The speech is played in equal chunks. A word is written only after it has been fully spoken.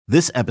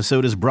This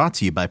episode is brought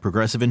to you by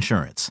Progressive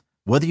Insurance.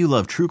 Whether you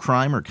love true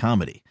crime or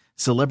comedy,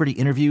 celebrity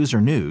interviews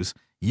or news,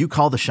 you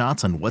call the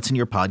shots on what's in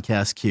your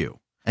podcast queue.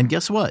 And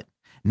guess what?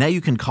 Now you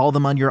can call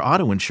them on your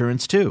auto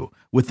insurance too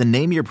with the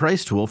Name Your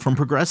Price tool from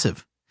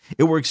Progressive.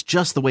 It works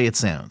just the way it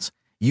sounds.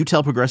 You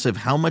tell Progressive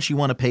how much you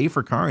want to pay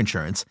for car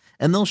insurance,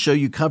 and they'll show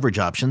you coverage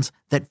options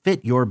that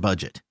fit your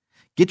budget.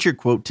 Get your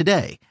quote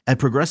today at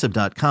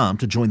Progressive.com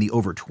to join the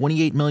over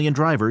 28 million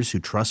drivers who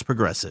trust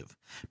Progressive.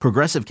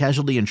 Progressive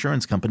Casualty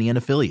Insurance Company and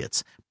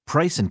Affiliates.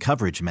 Price and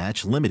coverage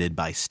match limited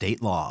by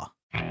state law.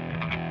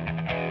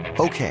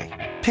 Okay,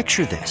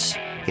 picture this.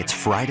 It's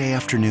Friday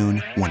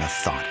afternoon when a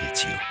thought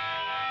hits you.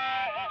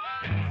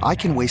 I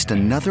can waste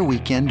another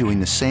weekend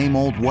doing the same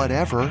old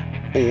whatever,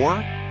 or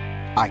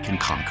I can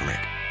conquer it.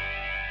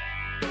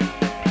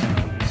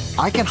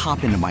 I can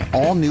hop into my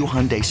all-new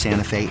Hyundai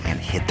Santa Fe and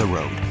hit the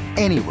road.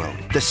 Any road.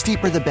 The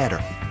steeper, the better.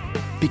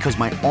 Because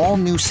my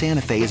all-new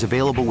Santa Fe is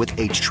available with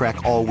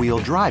H-Track all-wheel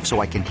drive,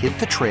 so I can hit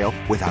the trail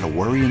without a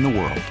worry in the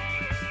world.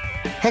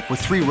 Heck, with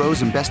 3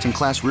 rows and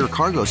best-in-class rear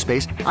cargo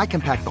space, I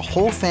can pack the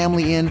whole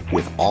family in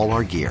with all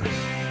our gear.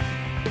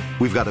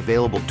 We've got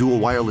available dual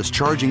wireless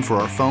charging for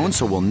our phones,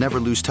 so we'll never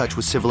lose touch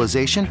with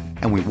civilization,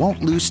 and we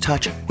won't lose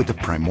touch with the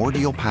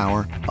primordial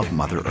power of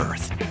Mother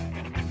Earth.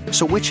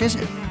 So which is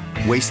it?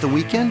 Waste the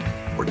weekend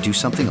or do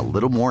something a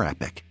little more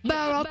epic?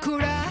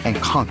 And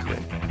conquer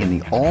it in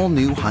the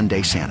all-new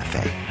Hyundai Santa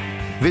Fe.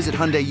 Visit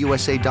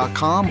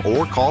HyundaiUSA.com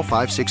or call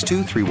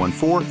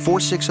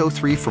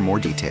 562-314-4603 for more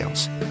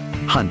details.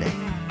 Hyundai,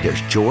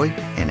 there's joy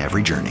in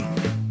every journey.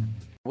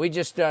 We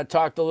just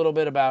talked a little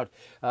bit about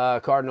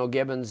Cardinal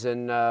Gibbons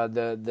and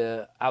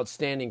the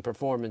outstanding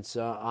performance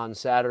on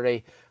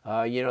Saturday.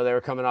 They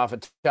were coming off a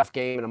tough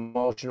game, an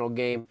emotional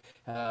game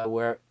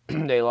where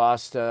they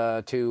lost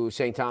to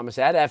St. Thomas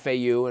at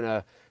FAU in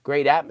a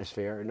great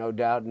atmosphere, no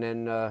doubt. And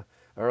then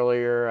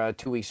earlier,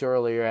 2 weeks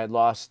earlier, had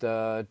lost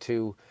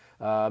to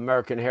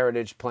American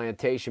Heritage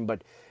Plantation.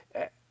 But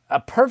a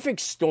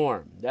perfect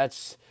storm.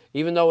 That's,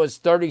 even though it's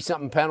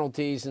 30-something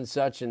penalties and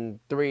such and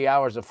 3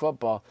 hours of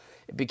football,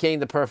 it became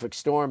the perfect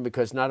storm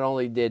because not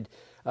only did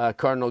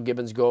Cardinal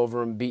Gibbons go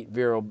over and beat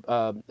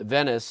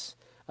Venice,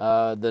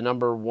 the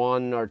number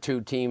 1 or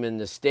 2 team in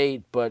the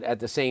state, but at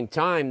the same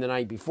time, the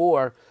night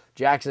before,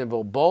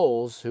 Jacksonville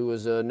Bulls, who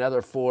was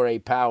another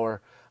 4A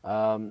power,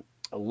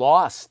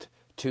 lost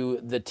to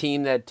the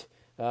team that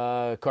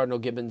Cardinal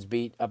Gibbons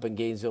beat up in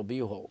Gainesville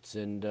Buchholz,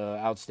 and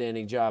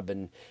outstanding job.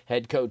 And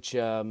head coach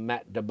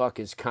Matt DeBuck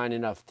is kind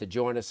enough to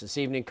join us this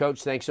evening.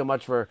 Coach, thanks so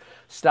much for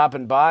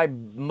stopping by.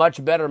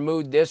 Much better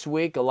mood this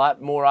week, a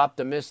lot more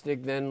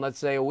optimistic than, let's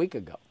say, a week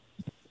ago.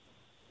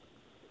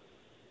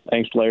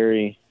 Thanks,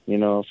 Larry.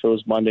 If it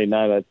was Monday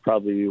night, I'd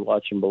probably be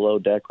watching Below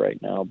Deck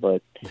right now,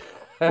 but,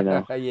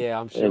 yeah,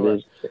 I'm sure.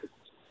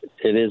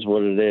 It is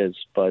what it is.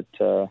 But,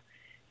 it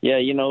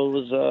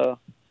was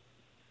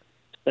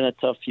it's been a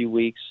tough few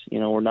weeks.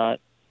 We're not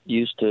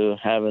used to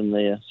having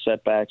the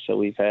setbacks that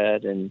we've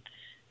had, and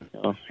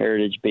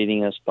Heritage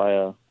beating us by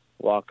a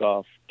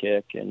walk-off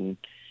kick and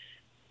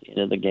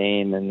the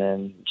game, and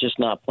then just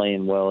not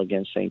playing well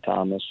against St.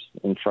 Thomas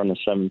in front of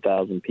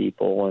 7,000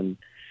 people, and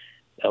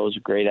that was a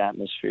great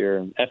atmosphere.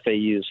 And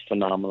FAU is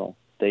phenomenal.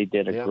 They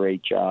did a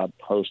great job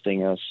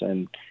hosting us,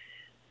 and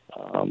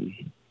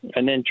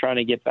then trying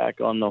to get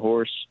back on the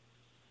horse,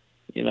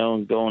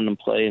 and going and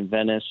play in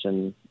Venice.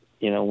 And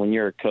when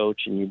you're a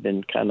coach and you've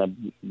been kind of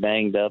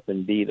banged up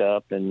and beat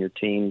up and your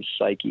team's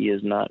psyche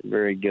is not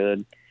very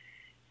good,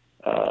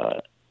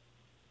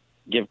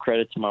 give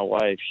credit to my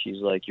wife.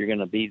 She's like, "You're going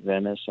to beat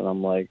Venice." And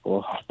I'm like,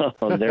 "Well,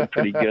 they're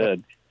pretty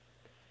good."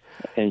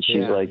 And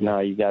she's like, "No,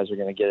 you guys are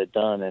going to get it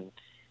done."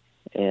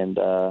 And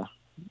I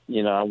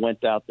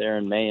went out there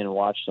in May and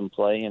watched them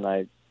play, and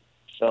I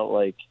felt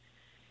like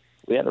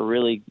we had a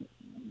really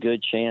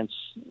good chance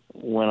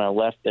when I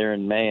left there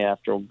in May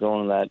after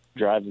going that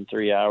driving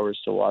 3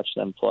 hours to watch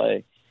them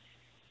play,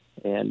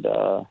 and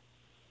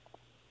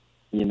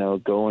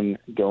going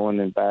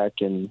and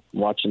back and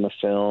watching the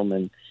film,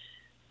 and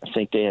I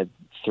think they had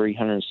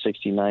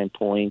 369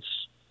 points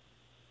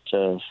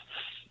to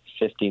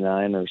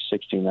 59 or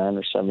 69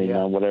 or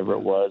 79, whatever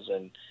it was,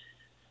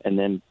 and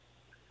then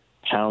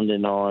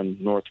pounding on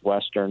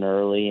Northwestern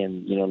early,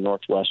 and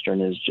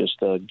Northwestern is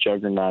just a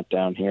juggernaut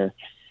down here.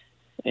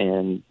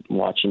 And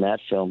watching that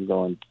film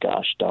going,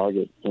 gosh, dog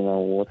it,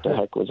 what the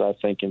heck was I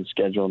thinking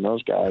scheduling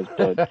those guys?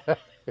 But,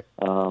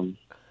 I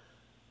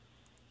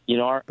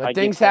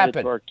things give credit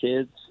happen to our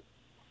kids.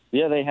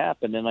 Yeah, they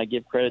happen. And I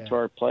give credit to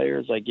our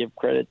players. I give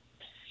credit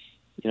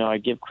to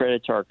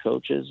our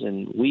coaches.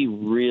 And we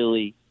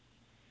really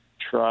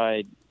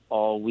tried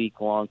all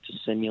week long to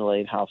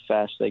simulate how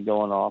fast they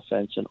go on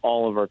offense. And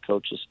all of our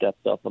coaches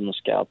stepped up on the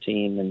scout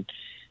team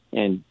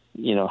and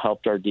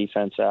helped our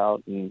defense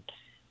out. And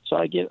so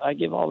I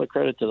give all the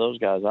credit to those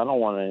guys. I don't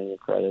want any of the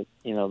credit.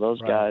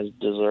 Those guys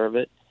deserve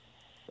it.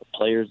 The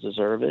players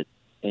deserve it.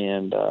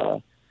 And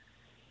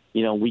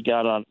we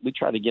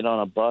tried to get on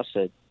a bus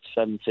at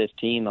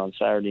 7:15 on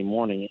Saturday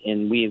morning,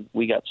 and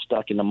we got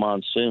stuck in the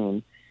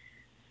monsoon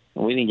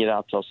And we didn't get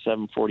out till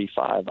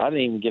 7:45. I didn't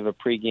even give a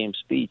pregame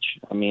speech.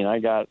 I mean,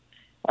 I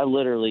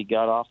literally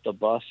got off the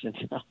bus and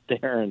out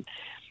there, and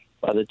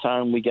by the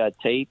time we got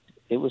taped,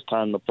 it was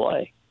time to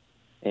play.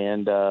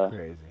 And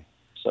crazy.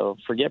 So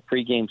forget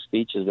pregame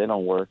speeches; they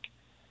don't work.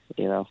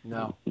 No,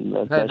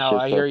 that's just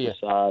I hear you.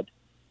 Facade.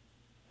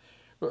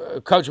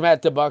 Coach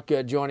Matt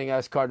DeBuck joining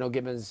us, Cardinal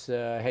Gibbons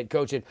head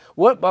coach. And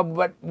what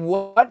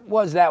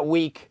was that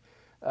week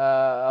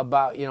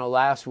about?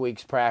 Last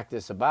week's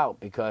practice about,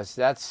 because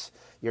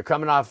you're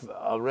coming off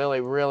a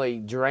really, really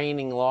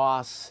draining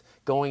loss,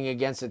 going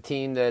against a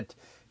team that,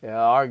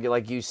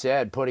 like you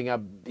said, putting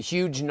up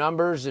huge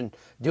numbers and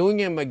doing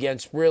them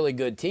against really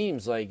good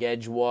teams like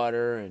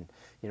Edgewater and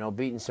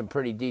beating some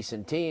pretty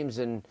decent teams.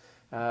 And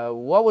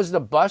what was the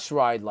bus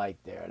ride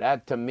like there?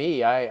 That, to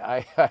me,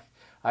 I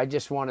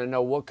just want to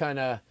know what kind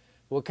of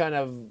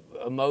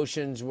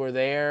emotions were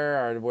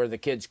there, or were the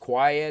kids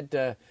quiet?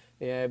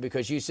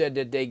 Because you said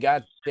that they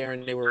got there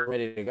and they were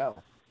ready to go.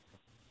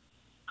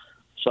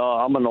 So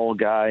I'm an old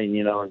guy,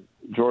 and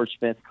George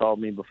Smith called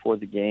me before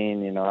the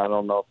game. I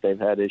don't know if they've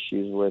had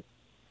issues with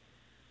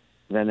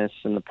Venice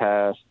in the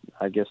past.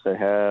 I guess they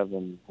have,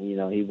 and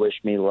he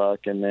wished me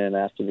luck. And then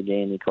after the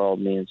game, he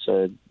called me and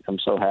said, "I'm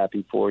so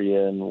happy for you,"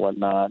 and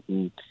whatnot.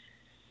 And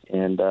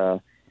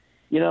the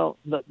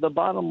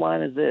bottom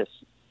line is this: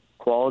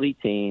 quality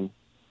team,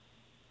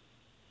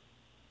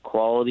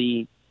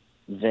 quality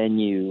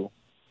venue.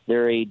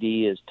 Their AD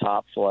is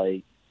top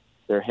flight.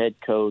 Their head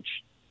coach,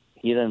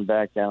 he doesn't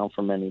back down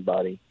from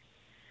anybody.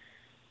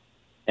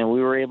 And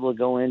we were able to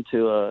go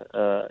into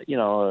a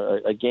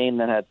game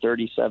that had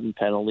 37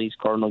 penalties.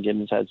 Cardinal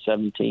Gibbons had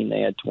 17.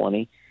 They had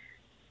 20.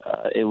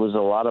 It was a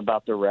lot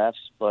about the refs,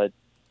 but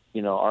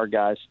our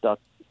guys stuck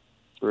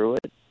through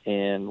it,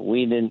 and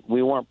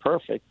we weren't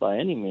perfect by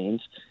any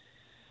means.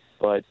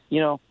 But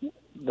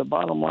the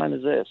bottom line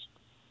is this: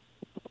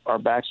 our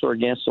backs were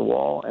against the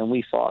wall, and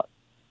we fought.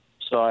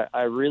 So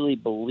I really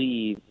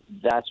believe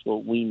that's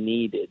what we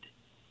needed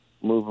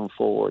moving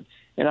forward.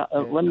 And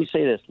let me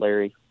say this,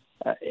 Larry.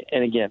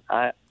 And again,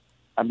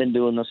 I've been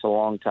doing this a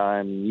long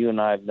time. You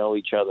and I know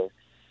each other.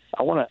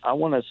 I want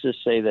to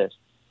just say this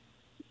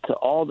to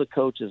all the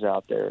coaches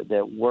out there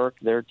that work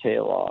their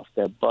tail off,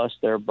 that bust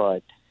their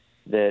butt,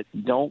 that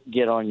don't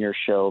get on your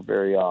show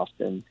very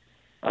often.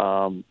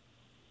 I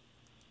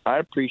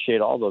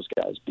appreciate all those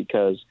guys,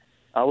 because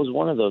I was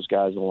one of those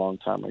guys a long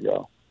time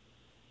ago.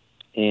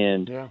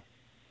 And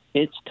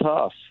it's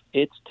tough.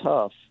 It's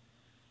tough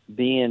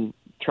being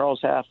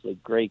Charles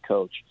Hafley, great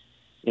coach.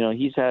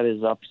 He's had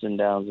his ups and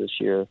downs this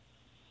year.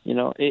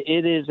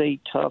 It is a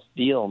tough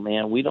deal,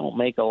 man. We don't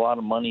make a lot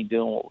of money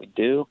doing what we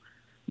do,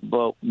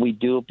 but we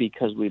do it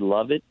because we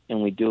love it,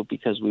 and we do it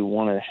because we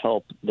want to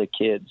help the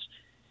kids.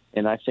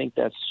 And I think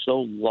that's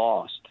so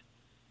lost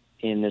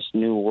in this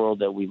new world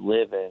that we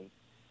live in.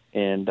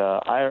 And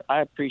I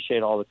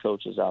appreciate all the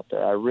coaches out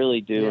there. I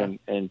really do.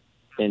 Yeah.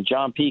 And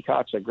John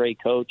Peacock's a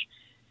great coach.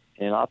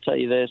 And I'll tell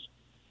you this,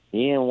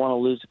 he didn't want to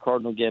lose to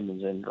Cardinal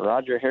Gibbons. And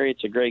Roger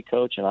Harriet's a great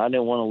coach, and I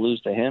didn't want to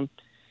lose to him.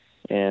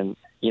 And,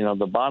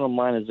 the bottom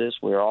line is this: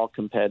 we're all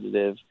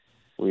competitive.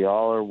 We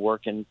all are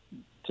working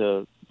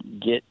to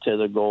get to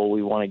the goal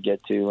we want to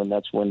get to, and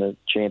that's win a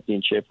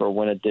championship or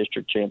win a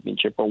district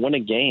championship or win a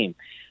game.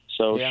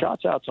 So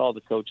shouts out to all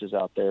the coaches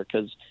out there,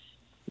 because,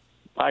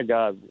 my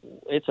God,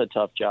 it's a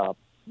tough job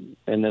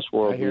in this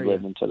world we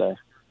live in today.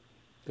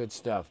 Good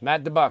stuff.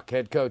 Matt DeBuck,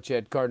 head coach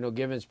at Cardinal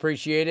Gibbons.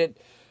 Appreciate it.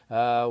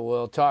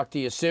 We'll talk to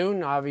you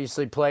soon.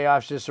 Obviously,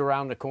 playoffs just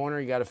around the corner.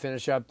 You got to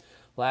finish up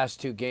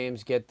last two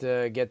games, get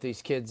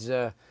these kids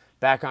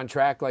back on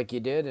track like you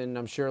did, and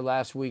I'm sure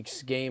last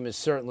week's game is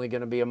certainly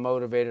going to be a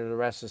motivator the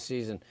rest of the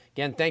season.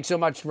 Again, thanks so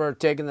much for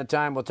taking the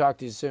time. We'll talk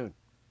to you soon.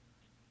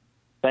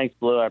 Thanks,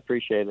 Blue. I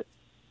appreciate it.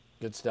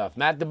 Good stuff.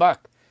 Matt DeBuck,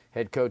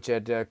 head coach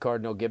at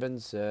Cardinal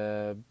Gibbons.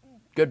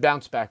 Good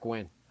bounce-back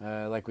win.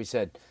 Like we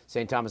said,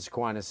 St. Thomas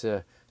Aquinas,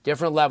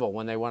 different level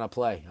when they want to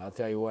play. I'll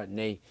tell you what,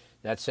 and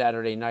that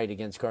Saturday night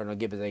against Cardinal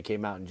Gibbons, they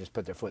came out and just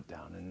put their foot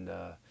down,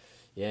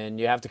 and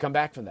you have to come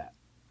back from that.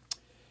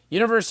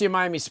 University of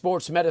Miami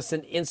Sports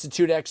Medicine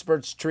Institute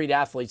experts treat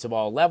athletes of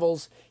all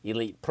levels,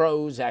 elite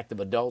pros, active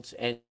adults,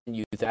 and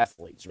youth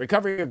athletes.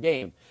 Recover your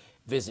game.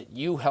 Visit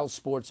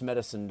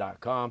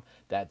uhealthsportsmedicine.com.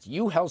 That's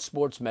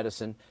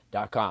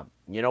uhealthsportsmedicine.com.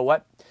 You know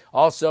what?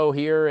 Also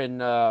here in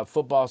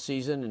football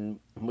season,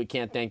 and we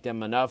can't thank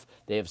them enough,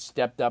 they have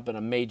stepped up in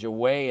a major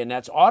way, and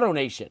that's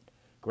AutoNation.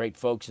 Great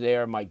folks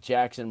there, Mike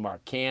Jackson,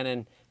 Mark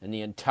Cannon, and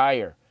the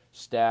entire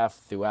staff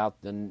throughout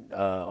the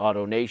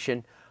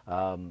AutoNation.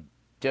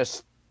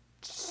 Just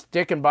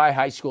sticking by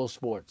high school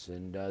sports,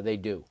 and they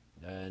do.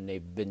 And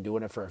they've been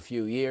doing it for a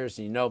few years.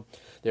 And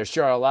there's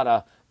sure a lot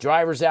of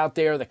drivers out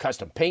there, the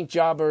custom paint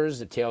jobbers,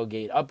 the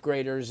tailgate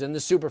upgraders, and the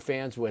super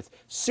fans with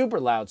super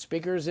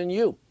loudspeakers, and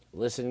you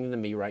listening to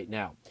me right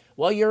now.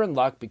 Well, you're in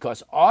luck,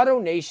 because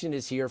AutoNation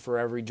is here for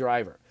every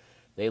driver.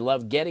 They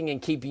love getting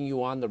and keeping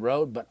you on the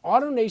road, but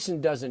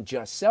AutoNation doesn't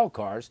just sell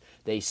cars.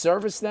 They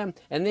service them,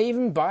 and they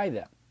even buy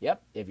them.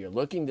 Yep, if you're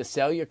looking to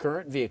sell your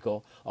current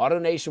vehicle,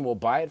 AutoNation will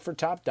buy it for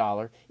top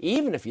dollar,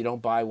 even if you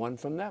don't buy one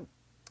from them.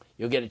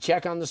 You'll get a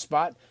check on the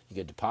spot. You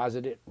can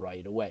deposit it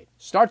right away.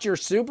 Start your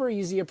super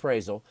easy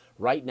appraisal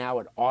right now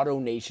at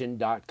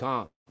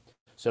AutoNation.com.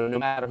 So no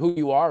matter who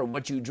you are or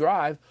what you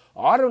drive,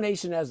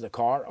 AutoNation has the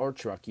car or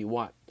truck you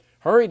want.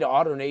 Hurry to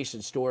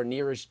AutoNation store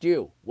nearest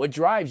you. What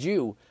drives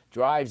you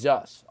drives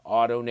us.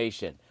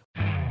 AutoNation.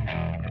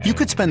 You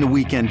could spend the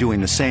weekend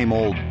doing the same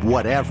old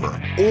whatever,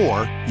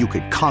 or you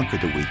could conquer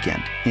the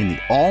weekend in the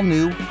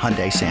all-new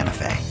Hyundai Santa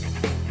Fe.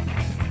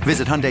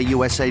 Visit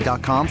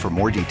HyundaiUSA.com for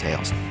more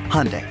details.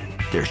 Hyundai,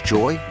 there's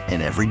joy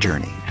in every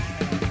journey.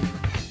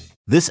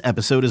 This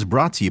episode is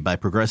brought to you by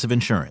Progressive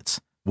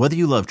Insurance. Whether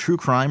you love true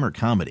crime or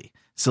comedy,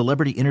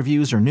 celebrity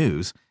interviews or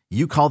news,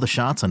 you call the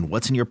shots on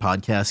what's in your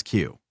podcast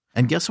queue.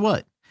 And guess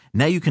what?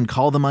 Now you can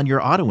call them on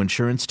your auto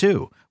insurance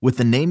too with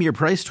the Name Your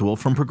Price tool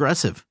from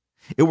Progressive.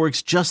 It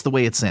works just the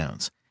way it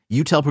sounds.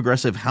 You tell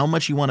Progressive how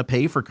much you want to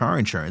pay for car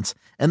insurance,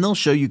 and they'll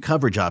show you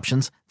coverage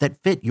options that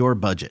fit your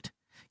budget.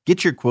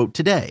 Get your quote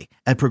today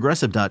at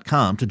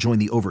Progressive.com to join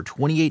the over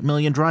 28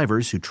 million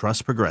drivers who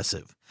trust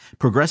Progressive.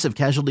 Progressive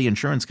Casualty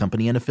Insurance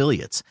Company and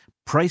Affiliates.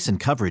 Price and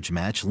coverage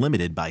match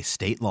limited by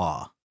state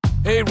law.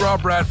 Hey,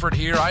 Rob Bradford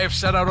here. I have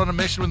set out on a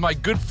mission with my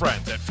good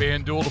friends at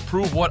FanDuel to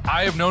prove what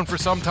I have known for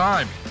some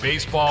time.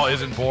 Baseball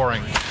isn't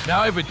boring.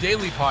 Now I have a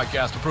daily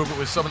podcast to prove it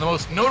with some of the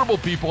most notable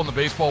people in the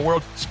baseball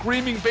world,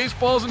 screaming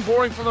baseball isn't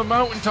boring from the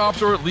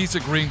mountaintops, or at least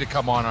agreeing to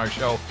come on our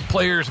show.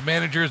 Players,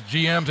 managers,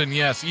 GMs, and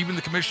yes, even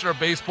the commissioner of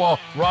baseball,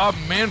 Rob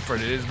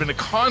Manfred. It has been a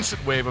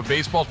constant wave of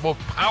baseball's most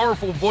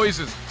powerful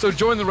voices. So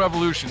join the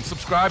revolution.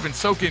 Subscribe and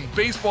soak in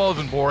Baseball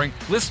Isn't Boring.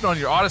 Listen on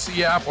your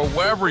Odyssey app or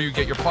wherever you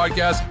get your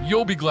podcasts.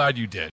 You'll be glad you did.